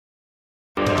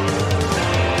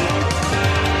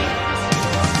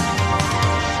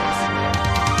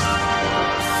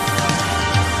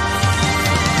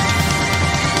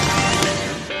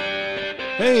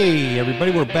Hey, everybody,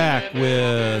 we're back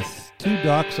with Two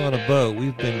Docs on a Boat.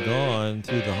 We've been gone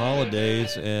through the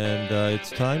holidays, and it's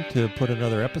time to put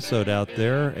another episode out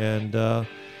there and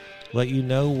let you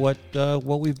know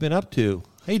what we've been up to.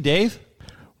 Hey, Dave.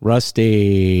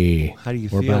 Rusty. How do you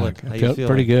We're feeling? back. I feel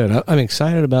pretty good. I'm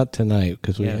excited about tonight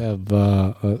because we have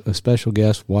a special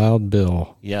guest, Wild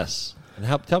Bill. Yes. And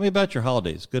tell me about your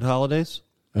holidays. Good holidays?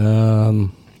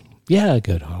 Yeah,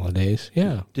 good holidays.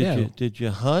 Yeah. Did you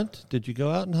hunt? Did you go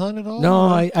out and hunt at all?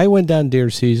 No, I went down deer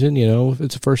season. You know,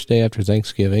 it's the first day after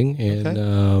Thanksgiving,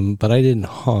 and but I didn't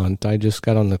hunt. I just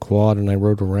got on the quad and I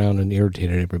rode around and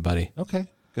irritated everybody. Okay,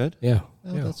 good. Yeah,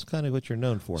 well, that's kind of what you're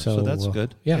known for, so that's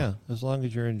good. Yeah, as long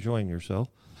as you're enjoying yourself.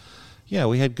 Yeah,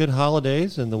 we had good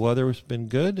holidays, and the weather's been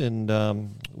good,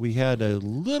 and we had a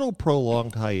little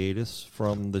prolonged hiatus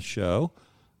from the show.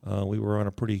 We were on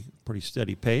a pretty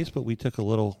steady pace, but we took a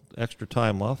little extra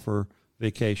time off for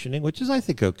vacationing, which is, I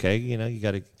think, okay. You know, you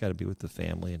got to be with the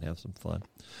family and have some fun.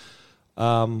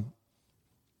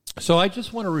 So I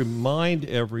just want to remind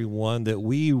everyone that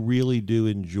we really do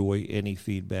enjoy any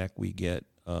feedback we get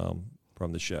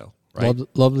from the show. Right?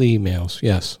 Love the emails.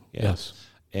 Yes.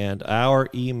 And our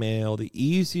email, the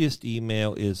easiest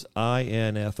email is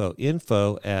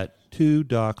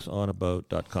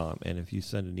info@twodocsonaboat.com. And if you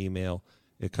send an email,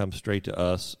 it comes straight to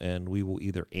us, and we will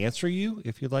either answer you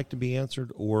if you'd like to be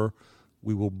answered, or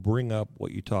we will bring up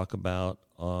what you talk about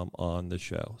on the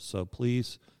show. So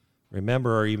please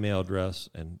remember our email address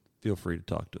and feel free to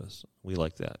talk to us. We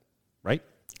like that, right?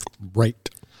 Right.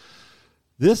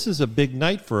 This is a big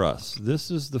night for us.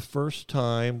 This is the first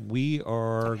time we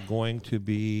are going to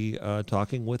be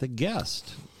talking with a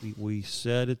guest. We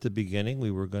said at the beginning we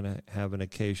were going to have an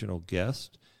occasional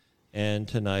guest, and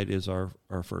tonight is our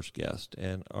first guest.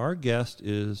 And our guest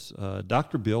is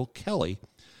Dr. Bill Kelly.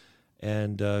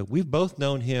 And we've both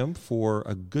known him for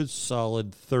a good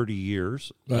solid 30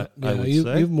 years, I would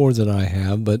say. You've more than I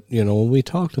have, but, you know, when we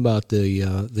talked about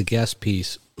the guest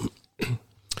piece,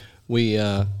 we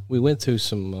went through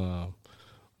some,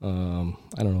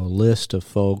 list of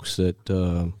folks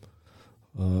that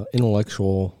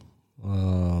intellectual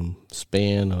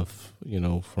span of, you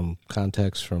know, from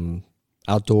context from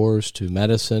outdoors to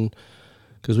medicine,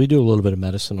 because we do a little bit of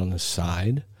medicine on the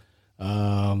side.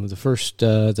 The first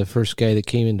guy that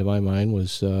came into my mind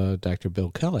was Dr.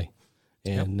 Bill Kelly,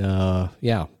 and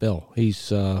Bill.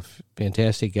 He's a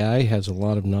fantastic guy. Has a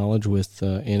lot of knowledge with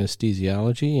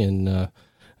anesthesiology,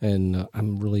 and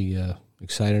I'm really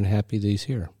excited and happy that he's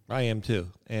here. I am too,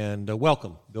 and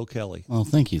welcome, Bill Kelly. Well,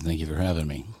 thank you for having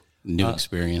me. New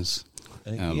experience.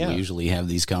 We usually have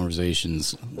these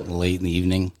conversations late in the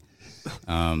evening.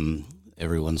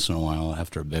 Every once in a while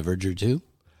after a beverage or two.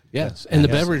 Yes, and the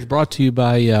beverage brought to you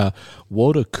by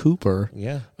Woda Cooper.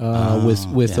 Yeah,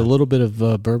 with a little bit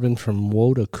of bourbon from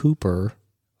Woda Cooper,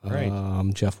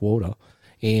 right. Jeff Woda,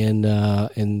 and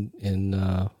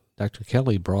Dr.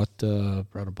 Kelly brought a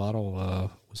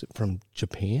bottle. Was it from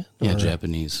Japan? Yeah,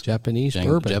 Japanese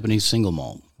bourbon, Japanese single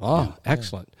malt. Oh, yeah.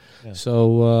 Excellent. Yeah.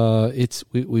 So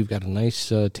we've got a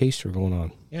nice taster going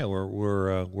on. Yeah,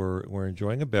 we're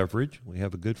enjoying a beverage. We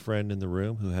have a good friend in the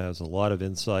room who has a lot of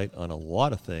insight on a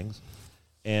lot of things.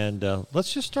 And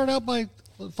let's just start out by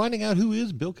finding out who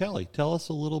is Bill Kelly. Tell us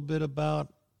a little bit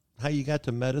about how you got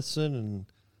to medicine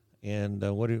and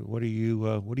what do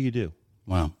you do?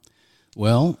 Wow.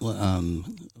 Well,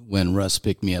 when Russ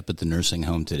picked me up at the nursing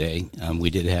home today, we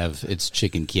did have, it's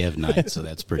Chicken Kiev night, so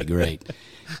that's pretty great.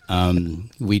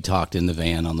 We talked in the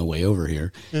van on the way over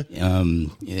here.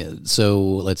 So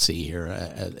let's see here.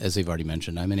 As they've already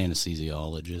mentioned, I'm an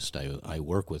anesthesiologist. I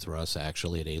work with Russ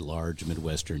actually at a large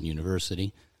Midwestern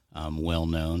university, well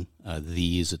known.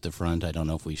 These at the front, I don't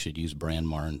know if we should use brand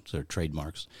marks or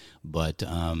trademarks, but,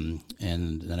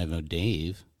 and then I've known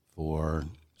Dave for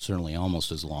certainly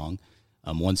almost as long.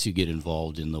 Once you get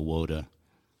involved in the Woda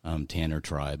Tanner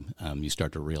tribe, you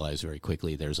start to realize very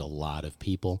quickly there's a lot of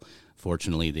people.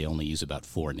 Fortunately, they only use about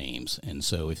 4 names. And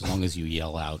so as long as you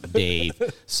yell out Dave,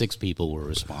 6 people will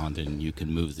respond, and you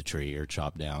can move the tree or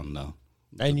chop down the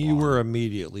And you were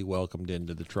immediately welcomed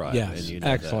into the tribe. Yes, and you know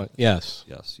excellent. That. Yes.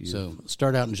 So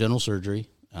start out in general surgery,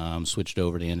 switched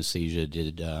over to anesthesia,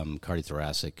 did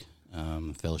cardiothoracic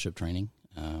fellowship training,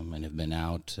 and have been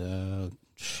out,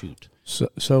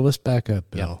 So let's back up,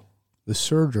 Bill. Yeah. The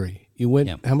surgery. You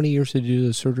went. How many years did you do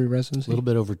the surgery residency? A little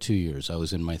bit over 2 years. I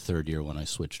was in my 3rd year when I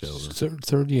switched over.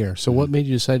 Third year. So what made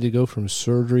you decide to go from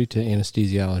surgery to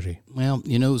anesthesiology? Well,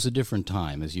 you know, it was a different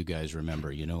time, as you guys remember.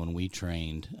 You know, when we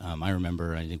trained, I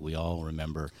think we all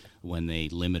remember when they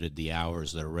limited the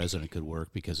hours that a resident could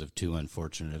work because of 2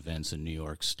 unfortunate events in New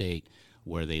York State.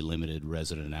 where they limited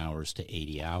resident hours to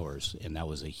 80 hours, and that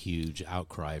was a huge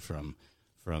outcry from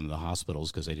the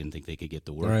hospitals because they didn't think they could get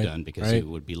the work done because it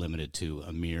would be limited to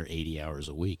a mere 80 hours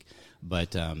a week.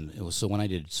 But so when I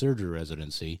did surgery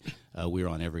residency, we were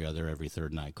on every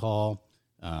third night call.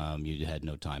 You had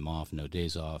no time off, no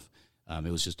days off.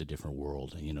 It was just a different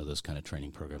world, and those kind of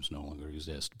training programs no longer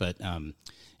exist. But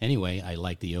anyway, I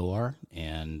liked the OR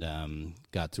and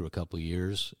got through a couple of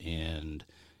years and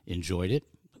enjoyed it.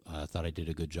 Thought I did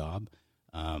a good job,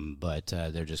 but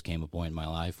there just came a point in my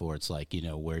life where it's like,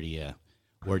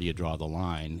 where do you draw the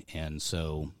line? And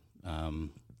so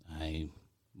I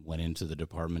went into the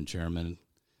department chairman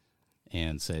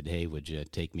and said, "Hey, would you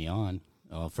take me on?"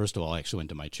 Well, first of all, I actually went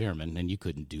to my chairman, and you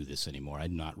couldn't do this anymore.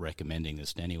 I'm not recommending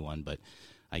this to anyone, but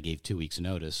I gave 2 weeks'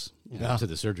 notice to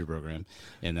the surgery program,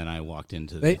 and then I walked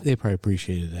into They probably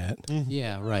appreciated that.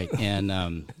 Yeah, right. And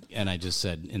I just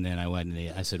said, and then I went and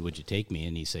I said, "Would you take me?"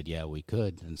 And he said, "Yeah, we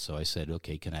could." And so I said,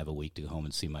 "Okay, can I have a week to go home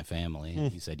and see my family?"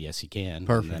 And he said, "Yes, you can."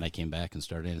 Perfect. And then I came back and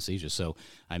started anesthesia. So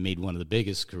I made one of the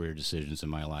biggest career decisions in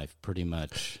my life, pretty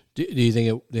much. Do you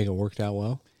think it worked out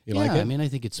well? You like it? I mean, I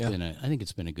think it's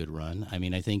been a good run. I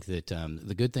mean, I think that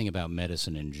the good thing about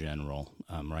medicine in general,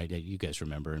 right? You guys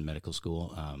remember in medical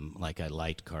school, like I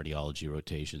liked cardiology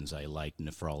rotations, I liked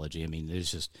nephrology. I mean,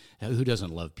 there's just who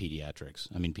doesn't love pediatrics?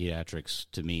 I mean, pediatrics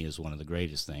to me is one of the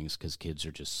greatest things because kids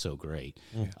are just so great.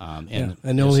 And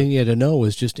the only thing you had to know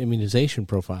was just immunization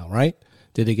profile, right?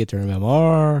 Did they get their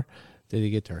MMR? Did they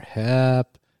get their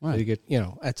HEP? Right. They get,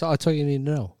 that's all you need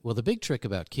to know. Well, the big trick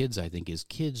about kids, I think, is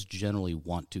kids generally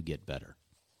want to get better.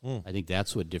 I think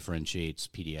that's what differentiates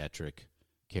pediatric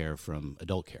care from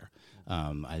adult care.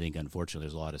 I think, unfortunately,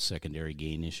 there's a lot of secondary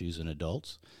gain issues in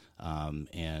adults.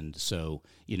 And so,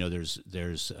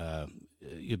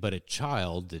 but a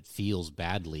child that feels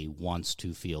badly wants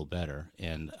to feel better.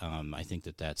 And I think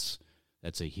that's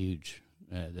a huge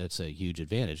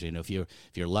advantage. If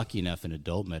you're lucky enough in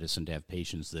adult medicine to have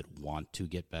patients that want to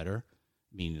get better,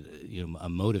 I mean, a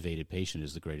motivated patient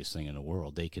is the greatest thing in the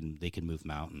world. They can move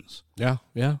mountains. Yeah,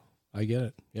 I get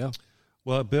it. Yeah.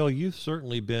 Well, Bill, you've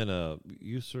certainly been a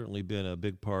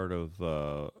big part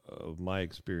of my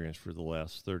experience for the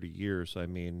last 30 years. I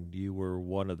mean, you were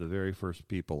one of the very first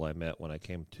people I met when I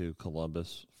came to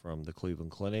Columbus from the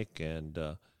Cleveland Clinic and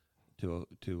to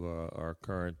our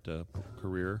current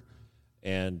career.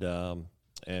 And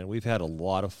we've had a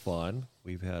lot of fun.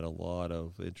 We've had a lot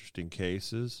of interesting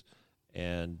cases,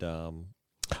 and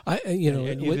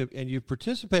you've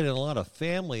participated in a lot of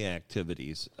family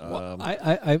activities.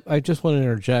 I just want to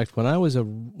interject. When I was a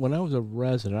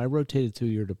resident, I rotated through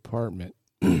your department.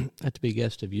 I had to be a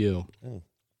guest of you,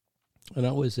 and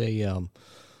I was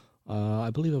I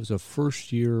believe I was a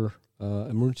first year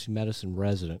emergency medicine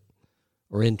resident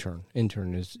or intern.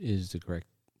 Intern is the correct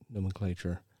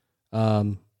nomenclature.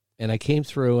 And I came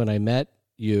through and I met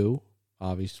you,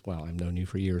 obviously. Well, I've known you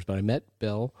for years, but I met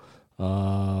Bill,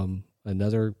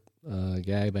 another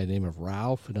guy by the name of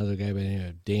Ralph, another guy by the name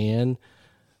of Dan,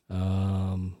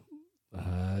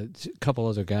 a couple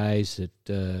other guys that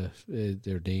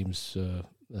their names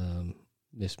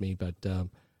miss me. But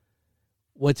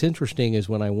what's interesting is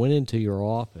when I went into your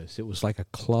office, it was like a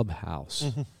clubhouse.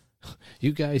 Mm-hmm.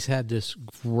 You guys had this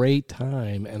great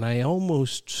time, and I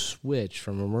almost switched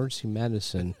from emergency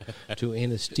medicine to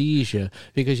anesthesia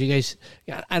because you guys,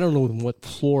 I don't know what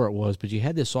floor it was, but you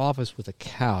had this office with a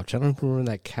couch. I don't remember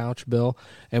that couch, Bill,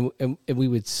 and we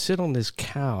would sit on this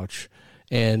couch,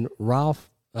 and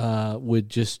Ralph would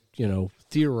just,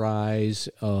 theorize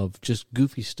of just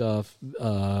goofy stuff.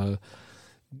 Bill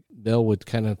would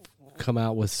kind of come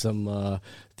out with some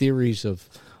theories of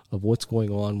what's going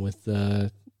on with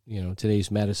today's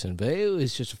medicine. But it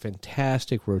was just a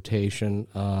fantastic rotation.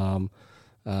 I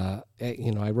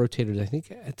rotated, I think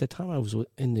at the time I was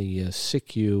in the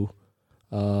SICU.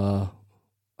 I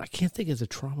can't think of the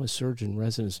trauma surgeon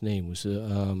resident's name. Was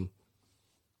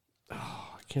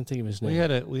I can't think of his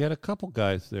name. We had a couple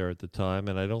guys there at the time,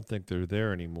 and I don't think they're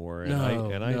there anymore.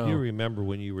 And I do remember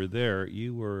when you were there,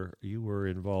 you were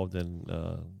involved in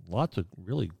lots of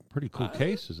really pretty cool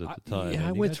cases at the time. Yeah,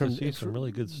 I went from some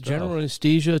really good stuff. General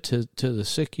anesthesia to the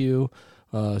SICU,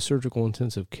 surgical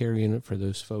intensive care unit for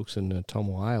those folks in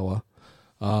Tomo, Iowa.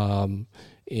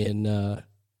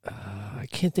 I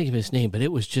can't think of his name, but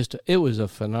it was a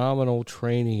phenomenal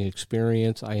training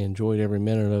experience. I enjoyed every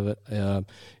minute of it.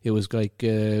 It was like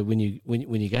when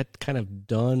you got kind of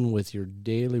done with your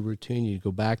daily routine, you'd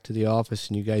go back to the office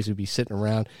and you guys would be sitting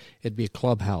around. It'd be a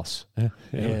clubhouse,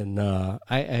 and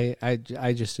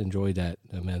I just enjoyed that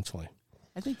immensely.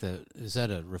 I think is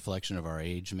that a reflection of our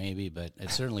age, maybe, but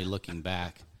it's certainly looking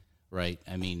back. right?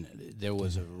 I mean, there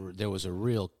was a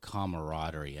real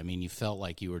camaraderie. I mean, you felt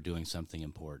like you were doing something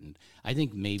important. I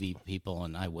think maybe people,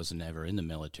 and I wasn't ever in the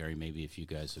military, maybe if you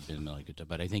guys have been in the military,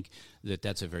 but I think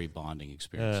that's a very bonding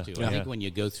experience too. I think when you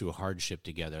go through hardship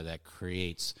together, that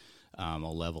creates a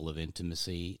level of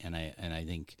intimacy, and I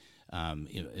think.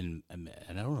 And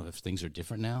I don't know if things are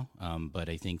different now, but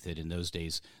I think that in those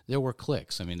days there were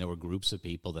cliques. I mean, there were groups of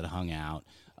people that hung out.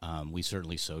 We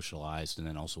certainly socialized and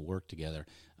then also worked together.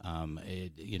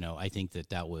 I think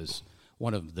that was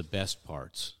one of the best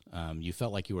parts. You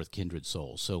felt like you were with kindred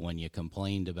souls. So when you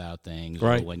complained about things,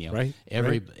 right, or when you right,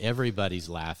 everybody's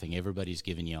laughing, everybody's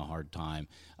giving you a hard time,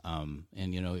 and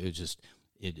it was just.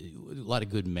 A lot of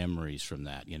good memories from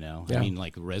that, Yeah. I mean,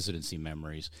 like residency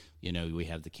memories. We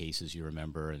have the cases you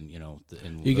remember, and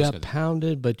and you got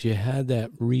pounded, but you had that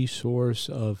resource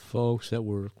of folks that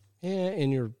were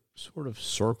in your sort of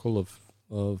circle of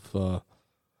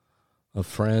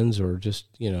friends, or just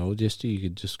you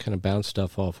could just kind of bounce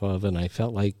stuff off of. And I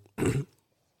felt like,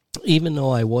 even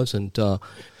though I wasn't.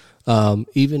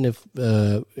 Even if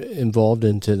involved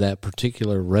into that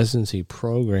particular residency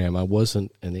program, I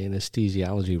wasn't an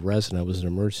anesthesiology resident. I was an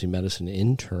emergency medicine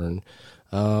intern.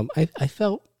 I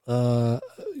felt, kind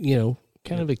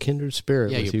of a kindred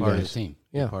spirit. Yeah, with you're part guys. of the team.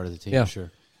 Yeah, you're part of the team. Yeah.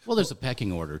 Sure. Well, there's a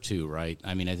pecking order too, right?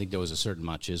 I mean, I think there was a certain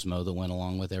machismo that went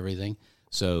along with everything.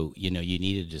 So you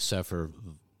needed to suffer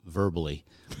verbally,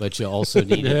 but you also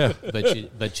needed,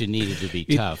 but you needed to be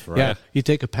tough, right? Yeah, you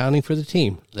take a pounding for the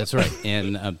team. That's right.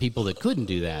 And people that couldn't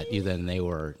do that, they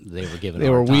were given. They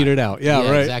were weeded out. Yeah,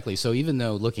 right. Exactly. So even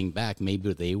though looking back,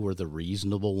 maybe they were the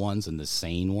reasonable ones and the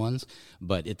sane ones,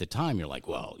 but at the time you're like,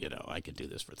 well, I could do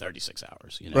this for 36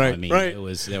 hours. Right. I mean, right.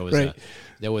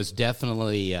 there was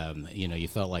definitely, you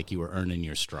felt like you were earning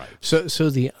your stripes. So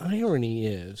the irony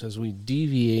is, as we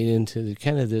deviate into the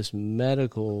kind of this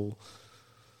medical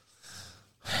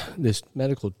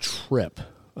trip,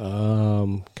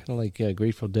 kind of like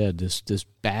Grateful Dead, this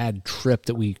bad trip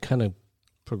that we kind of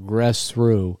progress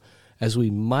through. As we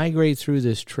migrate through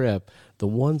this trip, the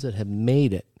ones that have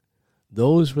made it,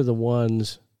 those were the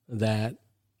ones that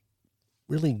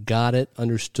really got it,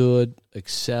 understood,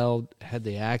 excelled, had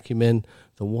the acumen.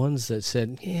 The ones that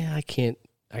said, "Yeah, I can't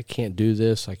do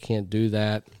this, I can't do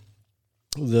that.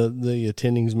 The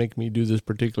attendings make me do this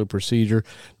particular procedure.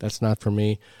 That's not for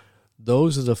me."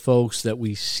 Those are the folks that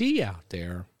we see out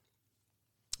there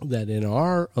that in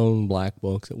our own black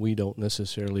book that we don't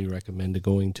necessarily recommend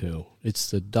going to.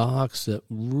 It's the docs that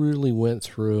really went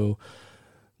through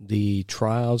the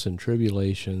trials and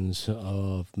tribulations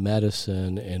of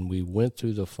medicine, and we went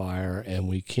through the fire, and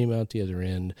we came out the other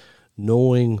end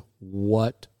knowing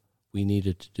what we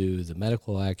needed to do, the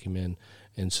medical acumen.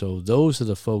 And so those are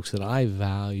the folks that I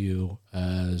value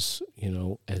as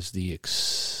the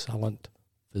excellent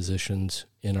physicians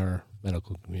in our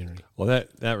medical community. Well,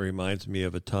 that reminds me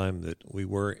of a time that we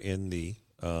were in the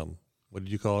what did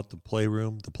you call it? The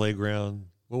playroom, the playground.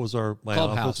 What was my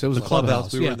clubhouse? office? It was the a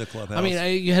clubhouse. We were in the clubhouse. I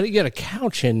mean, you had a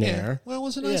couch in there. Well, it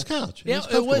was a nice couch.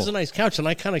 It was a nice couch, and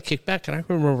I kind of kicked back, and I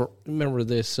remember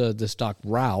this doc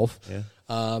Ralph.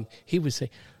 Yeah. He would say,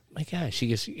 "My gosh," he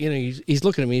goes, he's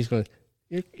looking at me. He's going,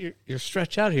 "You're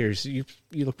stretched out here. You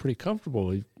look pretty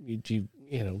comfortable. Do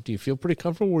you feel pretty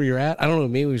comfortable where you're at?" I don't know.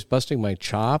 Maybe he was busting my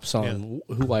chops on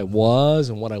who I was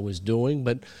and what I was doing,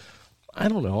 but I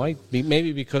don't know.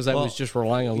 Maybe because I was just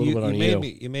relying a little bit on you.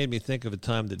 You made me think of a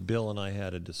time that Bill and I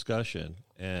had a discussion,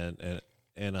 and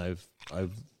I've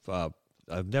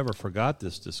never forgot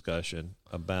this discussion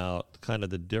about kind of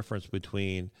the difference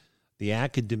between the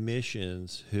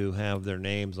academicians who have their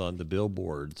names on the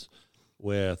billboards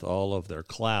with all of their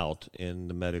clout in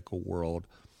the medical world,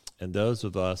 and those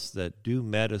of us that do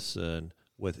medicine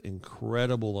with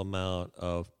incredible amount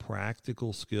of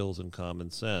practical skills and common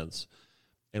sense.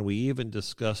 And we even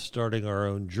discussed starting our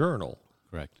own journal.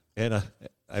 Correct. And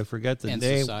I forget the and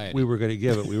name society. we were going to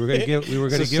give it. We were going to give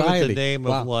it the name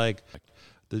Wow. of like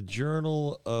the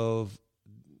Journal of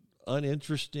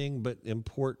Uninteresting but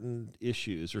Important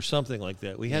Issues or something like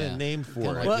that. We had a name for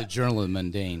Kind it. of like the Journal of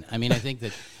Mundane. I mean, I think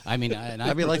that. I mean,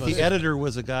 like the editor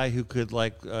was a guy who could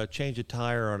change a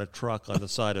tire on a truck on the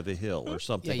side of a hill or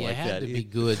something like that. Yeah, you had to be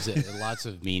good at lots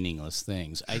of meaningless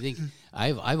things. I think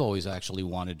I've always actually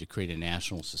wanted to create a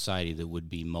national society that would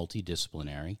be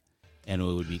multidisciplinary, and it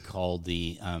would be called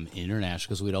the international,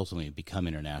 because we'd ultimately become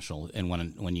international. And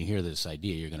when you hear this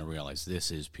idea, you're going to realize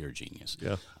this is pure genius.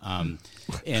 Yeah.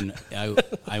 And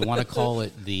I want to call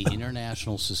it the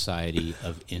International Society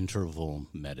of Interval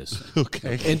Medicine.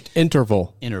 Okay.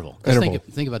 Interval. Interval.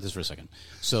 Think about this for a second.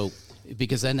 So,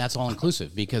 because then that's all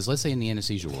inclusive. Because let's say in the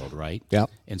anesthesia world, right? Yeah.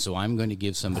 And so I'm going to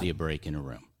give somebody a break in a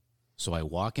room. So I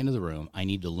walk into the room. I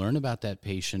need to learn about that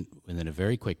patient within a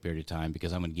very quick period of time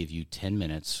because I'm going to give you 10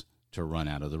 minutes to run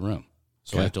out of the room.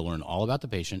 So I have to learn all about the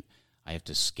patient. I have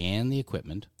to scan the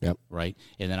equipment, right?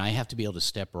 And then I have to be able to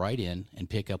step right in and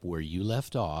pick up where you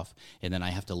left off, and then I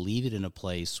have to leave it in a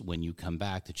place when you come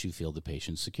back that you feel the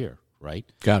patient's secure,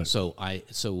 right? Got it. So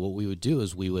what we would do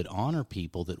is we would honor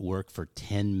people that work for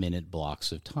 10-minute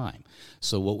blocks of time.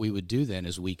 So what we would do then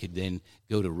is we could then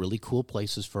go to really cool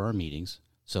places for our meetings.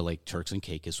 So like Turks and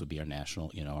Caicos would be our national,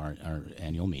 our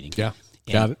annual meeting. Yeah,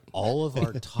 and got it. All of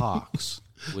our talks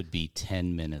would be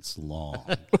 10 minutes long.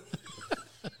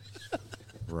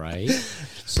 Right?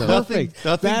 So Nothing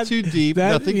too deep.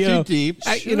 Nothing too deep.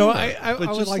 I but would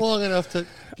just like, long enough to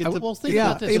get the. well, think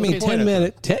about this. I mean, Okay. 10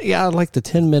 minute. I like the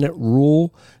 10-minute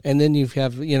rule, and then you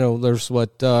have there's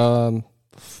what 4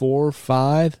 or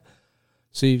 5.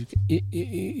 So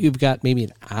you've got maybe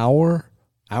an hour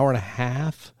and a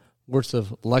half worth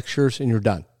of lectures, and you're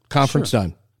done. Conference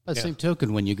done. By the same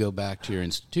token, when you go back to your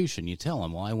institution, you tell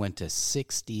them, well, I went to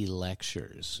 60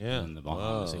 lectures in the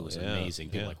Bahamas. It was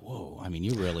amazing. People are like, whoa, I mean,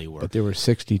 you really were. But there were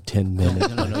 60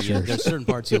 10-minute No, there's certain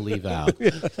parts you'll leave out.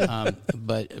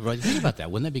 But think about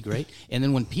that. Wouldn't that be great? And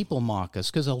then when people mock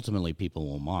us, because ultimately people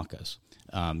will mock us,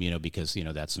 because,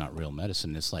 that's not real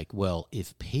medicine. It's like, well,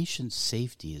 if patient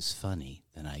safety is funny,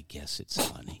 then I guess it's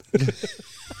funny.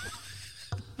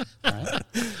 Right?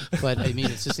 But I mean,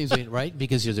 it just seems right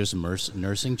because there's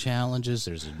nursing challenges,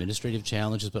 there's administrative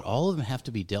challenges, but all of them have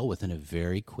to be dealt with in a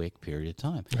very quick period of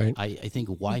time. Right. I think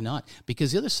why not?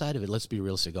 Because the other side of it, let's be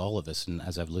realistic, all of us, and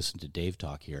as I've listened to Dave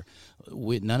talk here,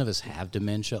 none of us have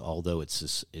dementia, although it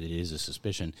is a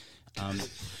suspicion.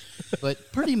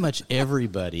 But pretty much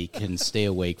everybody can stay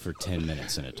awake for 10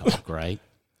 minutes in a talk, right?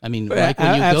 I mean, like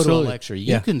when you go to a lecture,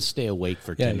 you can stay awake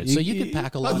for 10 minutes. So you can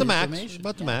pack a lot of information.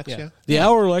 About the max, yeah. The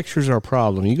hour lectures are a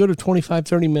problem. You go to 25,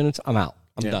 30 minutes, I'm out.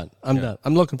 I'm done. I'm done.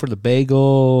 I'm looking for the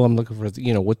bagel. I'm looking for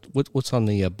what's on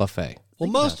the buffet. Well,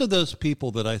 most of those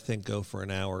people that I think go for an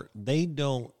hour, they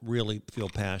don't really feel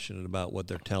passionate about what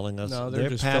they're telling us. No, they're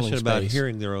just passionate filling about space.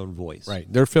 hearing their own voice.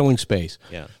 Right. They're filling space.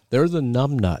 Yeah. They're the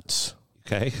numbnuts.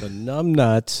 Okay. The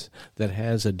numbnuts that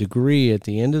has a degree at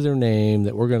the end of their name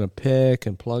that we're going to pick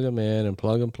and plug them in and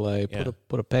plug and play,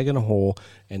 put a peg in a hole,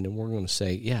 and then we're going to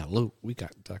say, yeah, look, we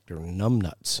got Dr.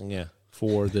 Numbnuts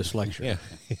for this lecture. Yeah.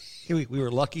 We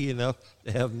were lucky enough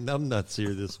to have numbnuts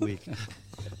here this week.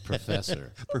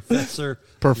 Professor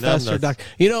Numbnuts. Doctor.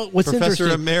 What's Professor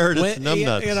interesting? Emeritus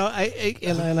Numbnuts.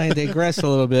 And I digress a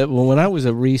little bit. Well, when I was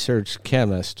a research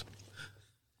chemist,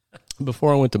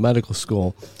 before I went to medical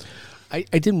school, I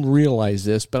didn't realize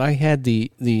this, but I had the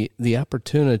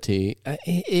opportunity.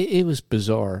 It was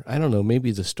bizarre. I don't know,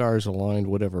 maybe the stars aligned,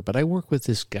 whatever. But I worked with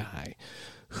this guy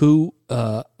who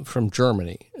from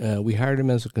Germany. We hired him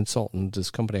as a consultant.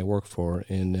 This company I worked for,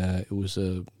 and it was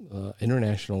a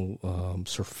international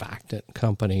surfactant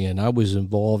company, and I was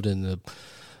involved in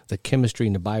the chemistry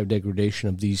and the biodegradation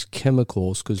of these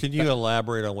chemicals. Can you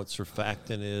elaborate on what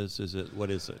surfactant is? What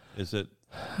is it? Is it?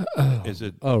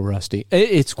 Oh, Rusty.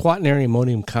 It's quaternary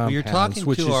ammonium compounds. Well, you're talking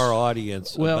to our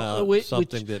audience about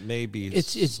something that may be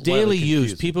it's daily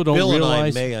use. People don't Bill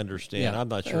realize. and I may understand. Yeah. I'm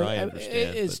not sure I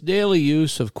understand. It's daily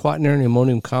use of quaternary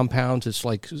ammonium compounds. It's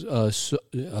like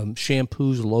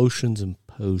shampoos, lotions, and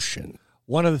potion.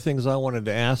 One of the things I wanted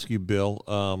to ask you, Bill,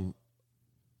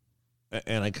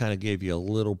 and I kind of gave you a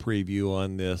little preview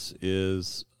on this,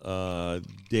 is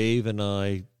Dave and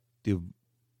I do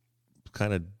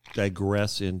kind of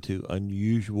digress into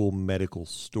unusual medical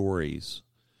stories.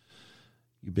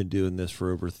 You've been doing this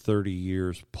for over 30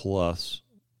 years plus,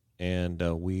 and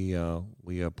we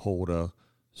uphold a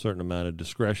certain amount of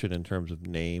discretion in terms of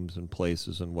names and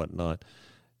places and whatnot.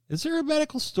 Is there a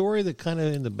medical story that kind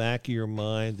of in the back of your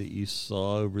mind that you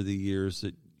saw over the years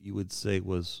that you would say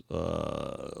was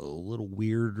a little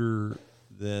weirder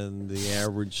than the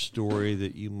average story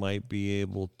that you might be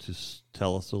able to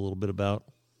tell us a little bit about?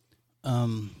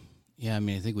 Yeah, I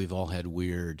mean, I think we've all had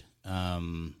weird. I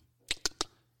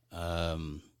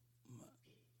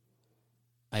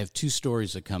have two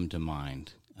stories that come to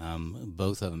mind.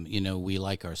 Both of them, we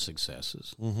like our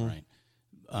successes, right?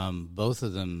 Both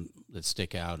of them that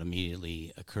stick out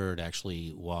immediately occurred actually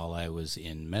while I was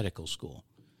in medical school.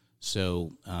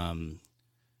 So, and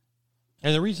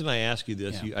the reason I ask you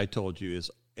this, I told you, is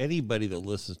anybody that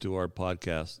listens to our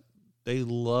podcast, they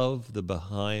love the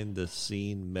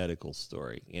behind-the-scene medical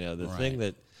story. The thing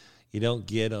that you don't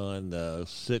get on the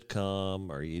sitcom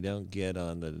or you don't get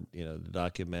on the the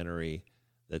documentary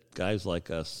that guys like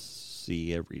us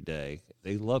see every day.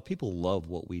 People love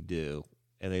what we do,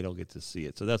 and they don't get to see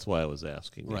it. So that's why I was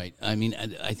asking. Right. I mean,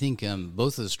 I think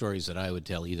both of the stories that I would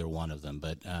tell, either one of them,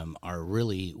 but are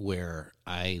really where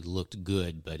I looked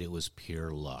good, but it was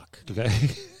pure luck. Okay.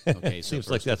 Okay. So Seems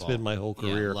like that's been my whole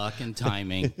career. Yeah, luck and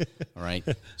timing. All right.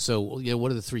 So,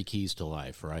 what are the three keys to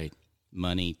life, right?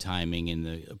 Money, timing, and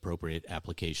the appropriate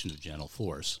application of gentle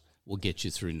force will get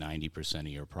you through 90% of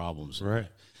your problems. Right.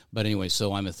 But anyway,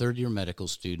 so I'm a third-year medical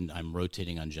student. I'm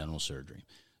rotating on general surgery.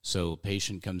 So a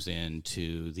patient comes in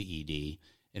to the ED,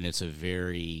 and it's a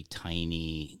very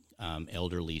tiny,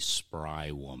 elderly,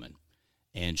 spry woman.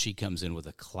 And she comes in with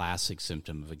a classic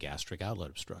symptom of a gastric outlet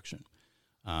obstruction.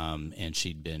 And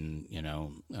she'd been,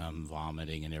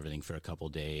 vomiting and everything for a couple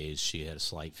of days. She had a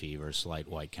slight fever, slight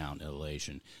white count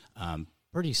elevation.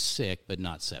 Pretty sick, but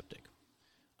not septic.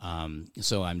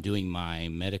 So I'm doing my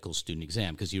medical student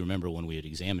exam, because you remember when we would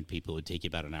examine people, it would take you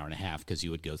about an hour and a half, because you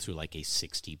would go through like a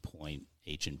 60-point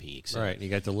H&P exam. Right. You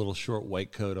got the little short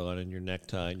white coat on and your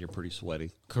necktie, and you're pretty sweaty.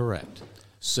 Correct.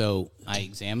 So I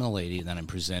examine the lady, and then I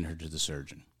present her to the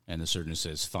surgeon. And the surgeon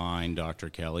says, "Fine, Dr.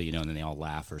 Kelly," and then they all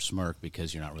laugh or smirk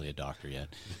because you're not really a doctor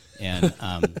yet. And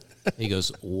he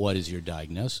goes, "What is your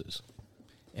diagnosis?"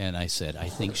 And I said, "I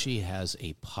think she has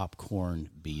a popcorn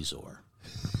bezoar."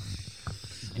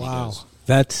 Wow,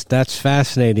 that's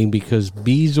fascinating, because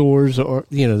bezoars are,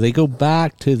 they go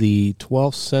back to the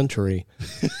 12th century.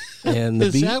 And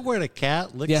Is that where the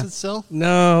cat licks itself?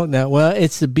 No. Well,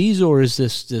 it's the bezoar is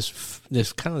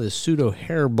this kind of this pseudo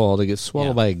hairball that gets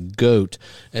swallowed by a goat,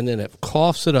 and then it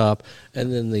coughs it up,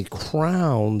 and then the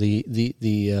crown,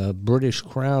 the British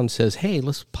crown says, "Hey,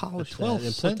 let's polish that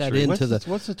and put that into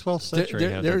what's the 12th century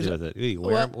have to do with it? You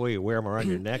wear them around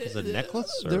your neck as a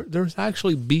necklace? There's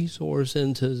actually bezoars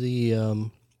into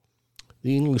the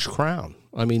English crown.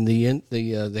 I mean,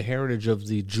 the heritage of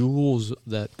the jewels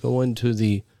that go into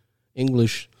the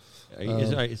English.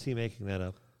 Is he making that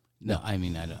up? No, I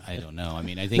mean, I don't know. I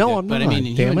mean, I think, I'm but not. I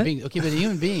mean, Damn it.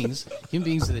 human beings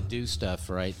that do stuff,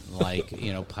 right, like,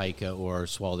 pica or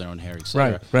swallow their own hair,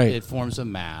 etc. Right. It forms a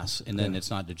mass, and then it's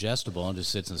not digestible, and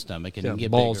just sits in the stomach, and you get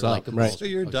balls bigger, up, like a right. ball. So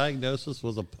your diagnosis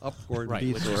was a popcorn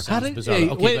bezoar. How did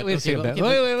Wait a second. Can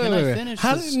I finish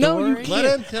How the did, no, you story? can't.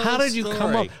 Let him tell How the did you come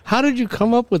story. up? How did you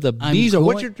come up with a I'm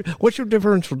bezoar? What's your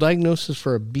differential diagnosis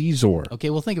for a bezoar?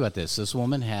 Okay, well, think about this. This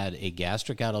woman had a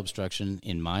gastric outlet obstruction,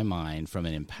 in my mind, from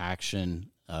an impaction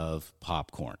of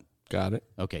popcorn. Got it.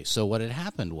 Okay, so what had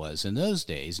happened was, in those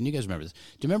days, and you guys remember this,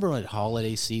 do you remember at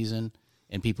holiday season,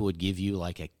 and people would give you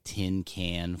like a tin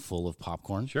can full of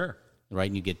popcorn? Sure. Right,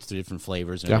 and you get 3 different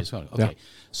flavors. And Yeah. everybody's going, okay. Yeah.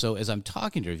 So as I'm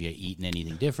talking to her, have you eaten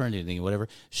anything different, anything, whatever?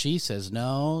 She says,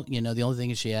 no, the only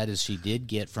thing she had is she did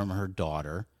get from her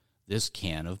daughter this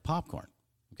can of popcorn.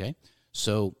 Okay,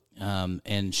 so,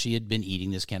 and she had been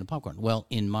eating this can of popcorn. Well,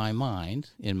 in my mind,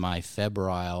 in my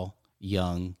febrile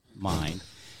young mind,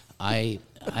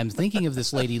 I'm thinking of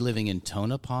this lady living in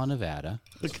Tonopah, Nevada.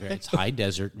 It's high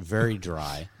desert, very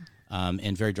dry,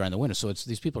 and very dry in the winter. So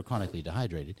these people are chronically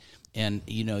dehydrated. And,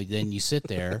 then you sit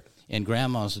there, and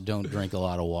grandmas don't drink a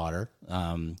lot of water,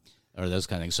 or those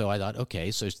kind of things. So I thought,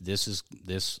 okay, so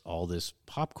all this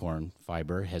popcorn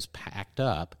fiber has packed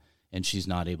up, and she's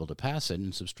not able to pass it, and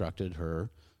it's obstructed her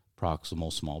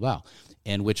proximal small bowel.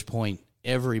 And which point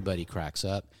everybody cracks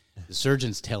up. The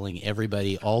surgeon's telling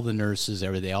everybody, all the nurses,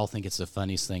 they all think it's the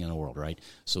funniest thing in the world, right?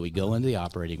 So we go into the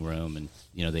operating room, and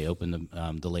they open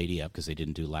the lady up, because they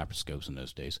didn't do laparoscopes in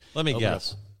those days. Let me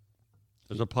guess.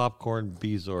 There's a popcorn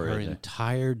bezoar Her in there.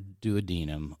 entire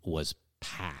duodenum was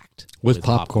packed With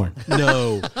popcorn.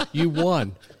 No, you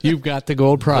won. You've got the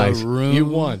gold prize. The room You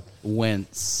won.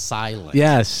 went silent.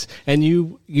 Yes, and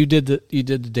you did the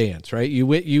dance, right?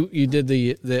 You did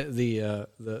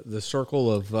the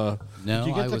circle of. No, Did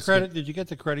you I get the was credit? Did you get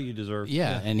the credit you deserve?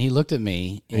 Yeah, and he looked at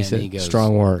me and He said, he goes,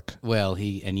 "Strong work." Well,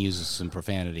 he uses some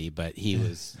profanity, but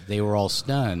they were all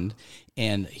stunned.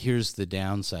 And here's the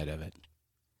downside of it.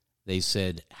 They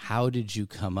said, "How did you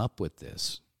come up with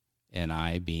this?" And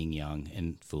I, being young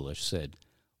and foolish, said,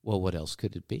 "Well, what else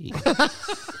could it be?"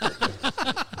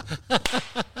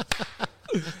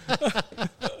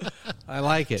 I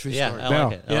like it. True Yeah, story. I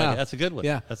like it. That's a good one.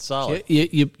 Yeah, That's solid.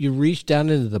 You reached down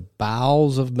into the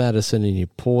bowels of medicine and you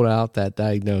pulled out that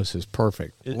diagnosis.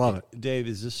 Perfect. Love it. Dave,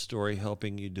 is this story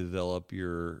helping you develop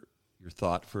your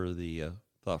thought for the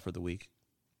week?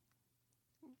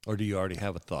 Or do you already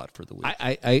have a thought for the week?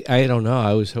 I don't know.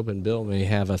 I was hoping Bill may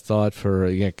have a thought for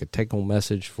a take-home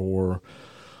message for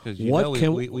What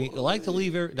can we like to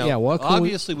leave? Now,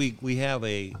 obviously, we have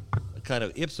a kind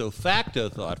of ipso facto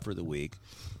thought for the week.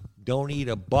 Don't eat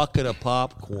a bucket of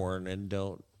popcorn and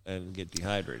don't and get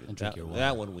dehydrated. And drink your water.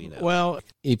 That one we know. Well,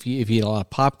 if you eat a lot of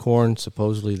popcorn,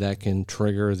 supposedly that can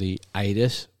trigger the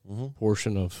itis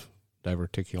portion of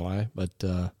diverticuli. But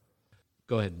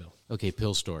go ahead, Bill. Okay,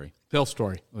 pill story. Bill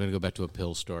story. We're going to go back to a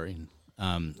pill story.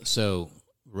 So,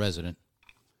 resident,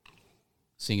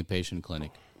 seeing a patient in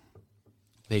clinic,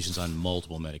 patients on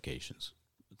multiple medications,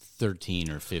 13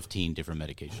 or 15 different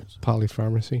medications.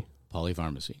 Polypharmacy.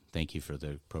 Polypharmacy. Thank you for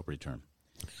the appropriate term.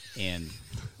 And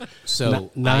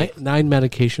so nine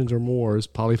medications or more is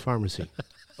polypharmacy.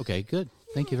 Okay, good.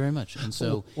 Thank you very much. And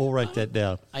so we'll write that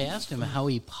down. I asked him how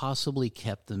he possibly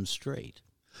kept them straight.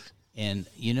 And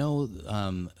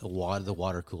the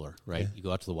water cooler, right? Yeah. You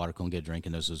go out to the water cooler and get a drink,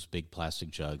 and there's those big plastic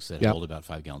jugs that hold about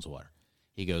 5 gallons of water.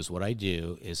 He goes, what I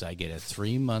do is I get a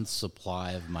 3-month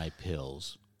supply of my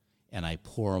pills, and I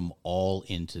pour them all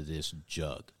into this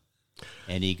jug.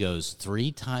 And he goes,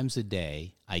 3 times a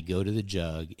day, I go to the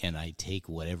jug, and I take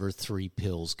whatever 3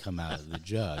 pills come out of the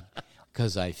jug,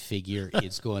 because I figure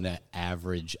it's going to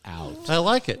average out. I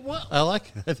like it. I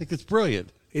like it. I think it's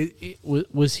brilliant.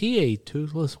 Was he a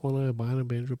toothless one-eyed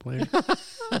banjo player?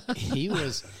 He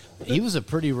was a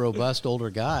pretty robust older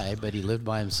guy, but he lived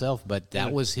by himself. But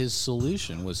that was his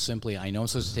solution, was simply, I know I'm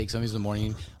supposed to take some of these in the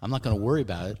morning. I'm not going to worry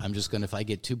about it. I'm just going to, if I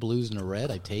get 2 blues and a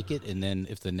red, I take it. And then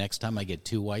if the next time I get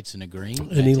 2 whites and a green,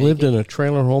 and he lived in a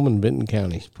trailer home in Benton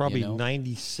County. He's probably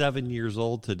 97 years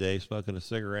old today, smoking a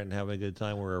cigarette and having a good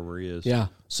time wherever he is. Yeah.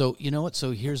 So you know what?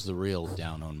 So here's the real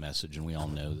down-on message, and we all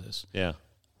know this. Yeah.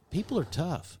 People are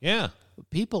tough. Yeah.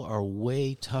 People are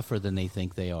way tougher than they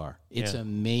think they are. It's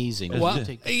amazing.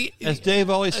 As Dave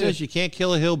always says, you can't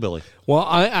kill a hillbilly. Well,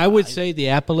 I would say the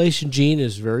Appalachian gene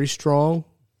is very strong.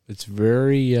 It's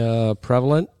very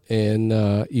prevalent, and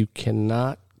you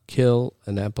cannot kill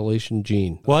an Appalachian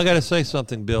gene. Well, I got to say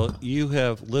something, Bill. You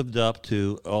have lived up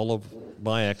to all of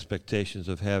my expectations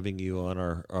of having you on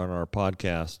our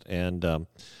podcast, and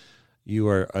you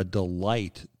are a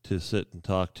delight to sit and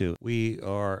talk to. We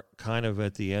are kind of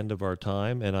at the end of our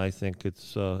time, and I think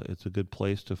it's a good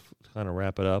place to kind of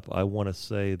wrap it up. I want to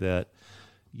say that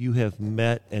you have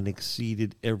met and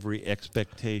exceeded every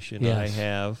expectation I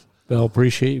have. Bill,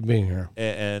 appreciate you being here.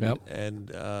 And we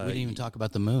didn't even talk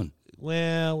about the moon.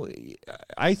 Well,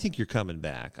 I think you're coming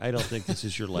back. I don't think this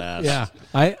is your last.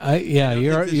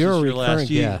 You're a recurring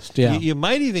guest. You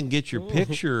might even get your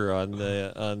picture on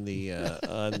the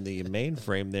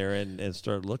mainframe there and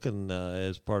start looking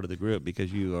as part of the group,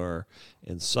 because you are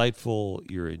insightful,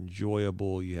 you're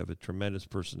enjoyable, you have a tremendous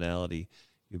personality.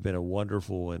 You've been a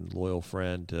wonderful and loyal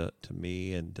friend to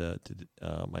me and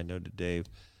I know to Dave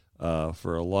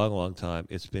for a long, long time.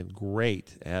 It's been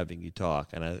great having you talk,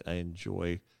 and I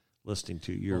enjoy listening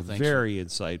to you. You're very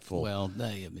insightful. Well,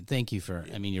 thank you for,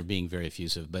 you're being very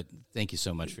effusive, but thank you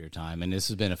so much for your time. And this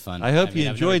has been a fun. I hope you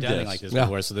enjoyed this. Like this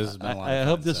before, so this has been a lot of fun. I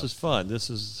hope this is fun. This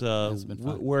is,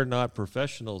 we're not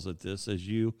professionals at this, as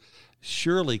you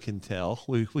surely can tell.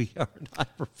 We are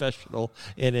not professional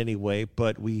in any way,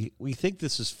 but we think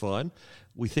this is fun.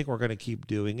 We think we're going to keep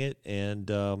doing it.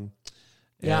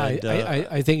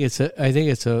 I think it's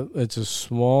a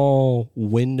small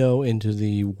window into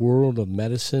the world of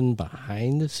medicine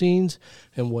behind the scenes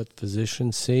and what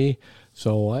physicians see.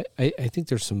 So I think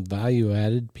there's some value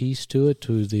added piece to it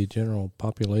to the general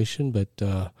population. But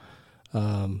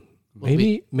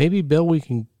maybe Bill, we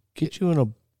can get you in a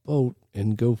boat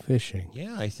and go fishing.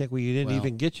 Yeah, I think we didn't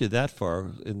even get you that far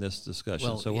in this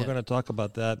discussion. So we're going to talk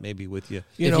about that maybe with you.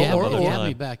 If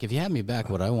you have me back,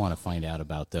 what I want to find out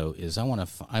about though is I want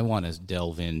to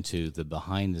delve into the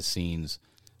behind the scenes,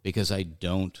 because I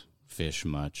don't fish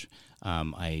much.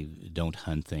 I don't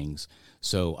hunt things.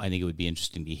 So I think it would be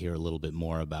interesting to hear a little bit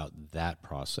more about that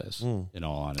process, in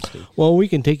all honesty. Well, we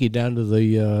can take you down to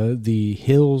the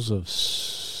hills of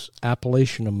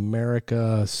Appalachian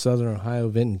America, Southern Ohio,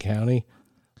 Benton County.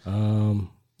 We'll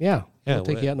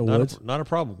take you out in the woods. Not a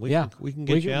problem. We can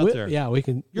get you out there. Yeah, we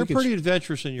can. You're pretty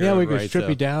adventurous in your own right. Yeah, we can strip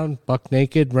you down, buck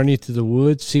naked, run you through the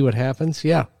woods, see what happens.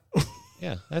 Yeah.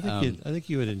 Yeah, I think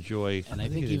you would enjoy. And I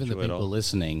think even the people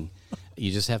listening,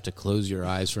 you just have to close your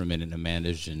eyes for a minute and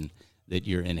imagine that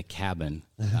you're in a cabin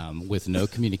with no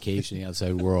communication in the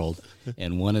outside world,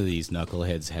 and one of these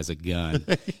knuckleheads has a gun,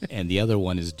 and the other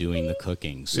one is doing the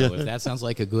cooking. So if that sounds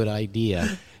like a good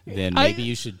idea, then maybe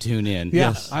you should tune in.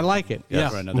 Yes, I like it.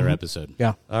 For another episode.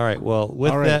 Yeah. All right. Well,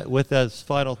 with those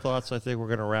final thoughts, I think we're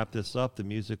going to wrap this up. The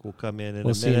music will come in a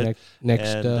minute. See you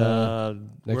next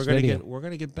we're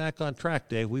going to get back on track,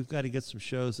 Dave. We've got to get some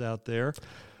shows out there.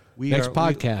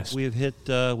 Podcast.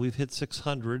 We've hit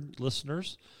 600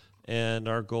 listeners. And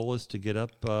our goal is to get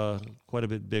up quite a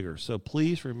bit bigger. So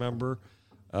please remember,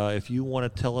 If you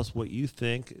want to tell us what you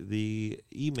think, the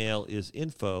email is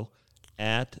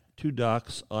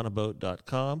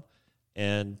info@twoducksonaboat.com.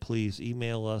 And please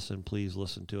email us and please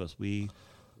listen to us. We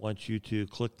want you to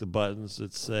click the buttons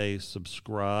that say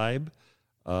subscribe,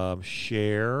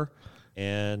 share,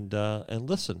 and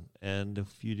listen. And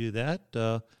if you do that,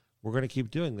 we're going to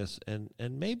keep doing this. And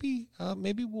maybe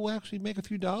we'll actually make a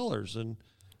few dollars and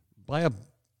buy a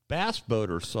bass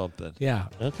boat or something. Yeah.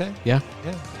 Okay. Yeah.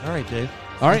 Yeah. All right, Dave.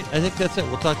 All right. I think that's it.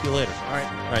 We'll talk to you later. All right.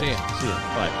 All right. See ya. See ya.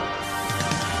 Bye.